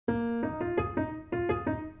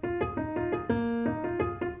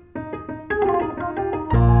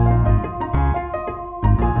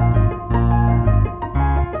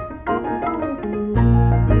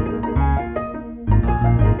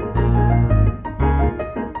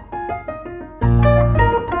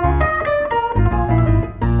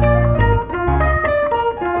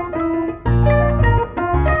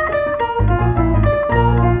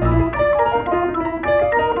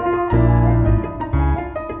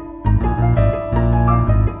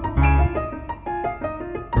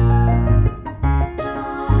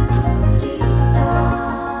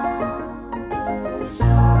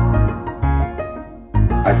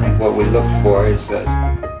is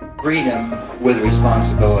freedom with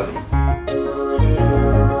responsibility.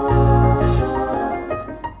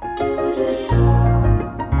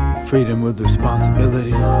 Freedom with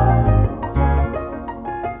responsibility.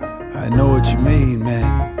 I know what you mean,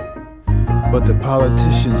 man. But the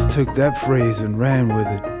politicians took that phrase and ran with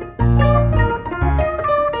it.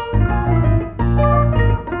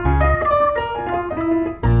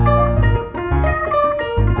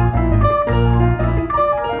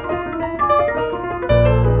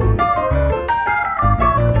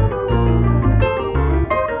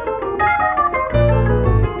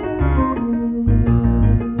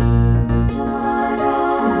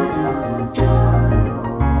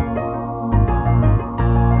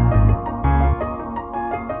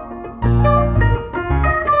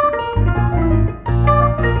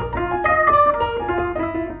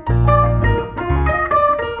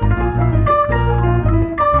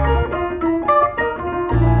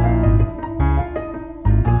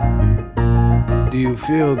 Do you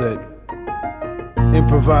feel that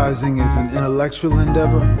improvising is an intellectual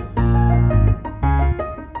endeavor?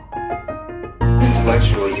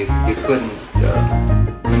 Intellectually, you couldn't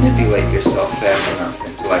manipulate yourself fast enough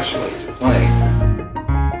intellectually to play.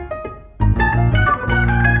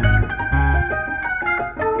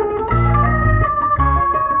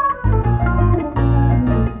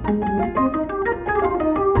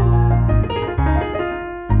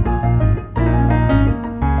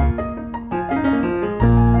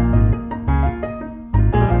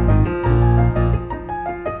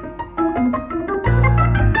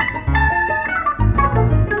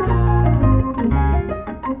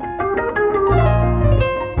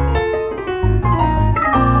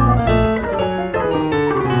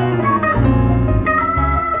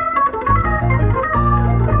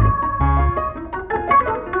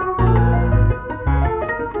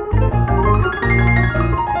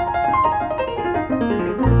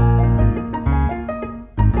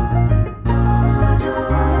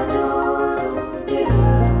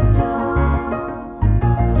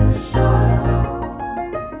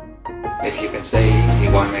 If you can say easy,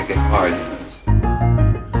 why make it hard?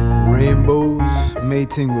 Rainbows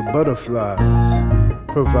mating with butterflies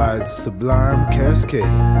provides sublime cascades.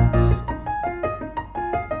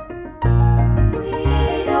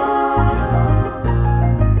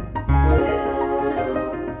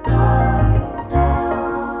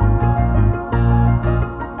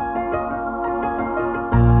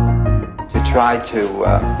 To try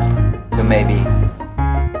to maybe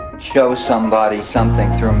show somebody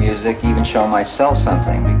something through music, even show myself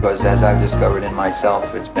something, because as I've discovered in myself,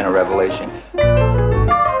 it's been a revelation.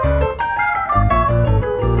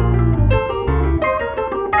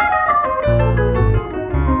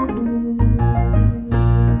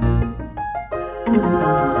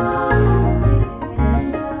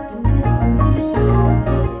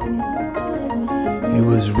 It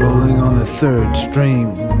was rolling on the third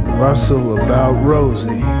stream, rustle about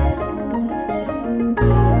Rosie.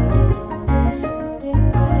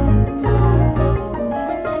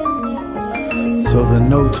 So the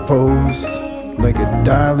notes posed like a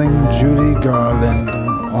dialing Judy Garland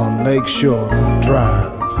on Lakeshore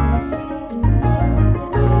Drive.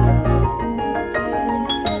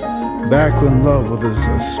 Back when love was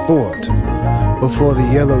a sport, before the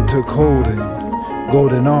yellow took hold in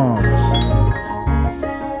golden arms.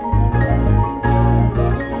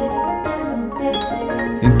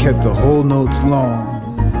 And kept the whole notes long.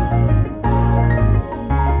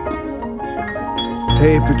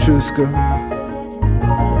 Hey Petrushka,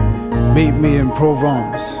 meet me in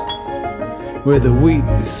Provence, where the wheat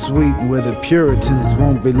is sweet and where the Puritans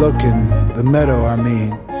won't be looking, the meadow I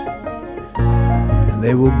mean. And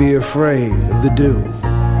they will be afraid of the dew,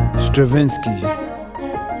 Stravinsky,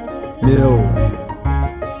 mid-old.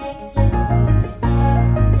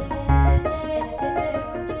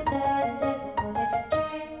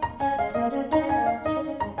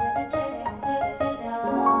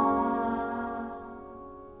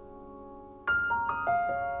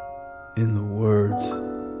 In the words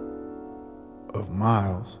of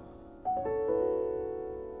Miles,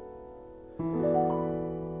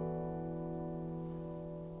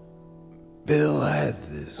 Bill had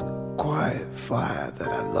this quiet fire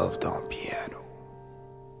that I loved on piano.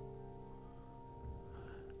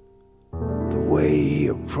 The way he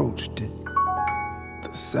approached it,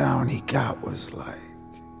 the sound he got was like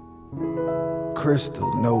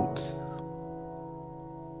crystal notes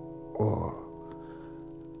or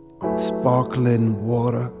sparkling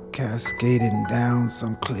water cascading down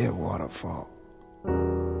some clear waterfall.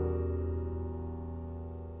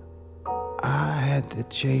 I had to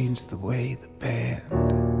change the way the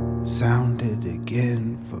band sounded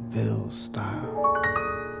again for Bill's style.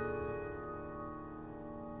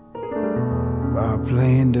 By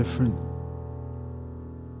playing different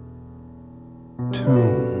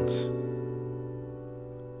tunes,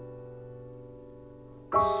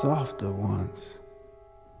 softer ones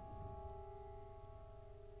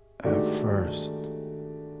at first.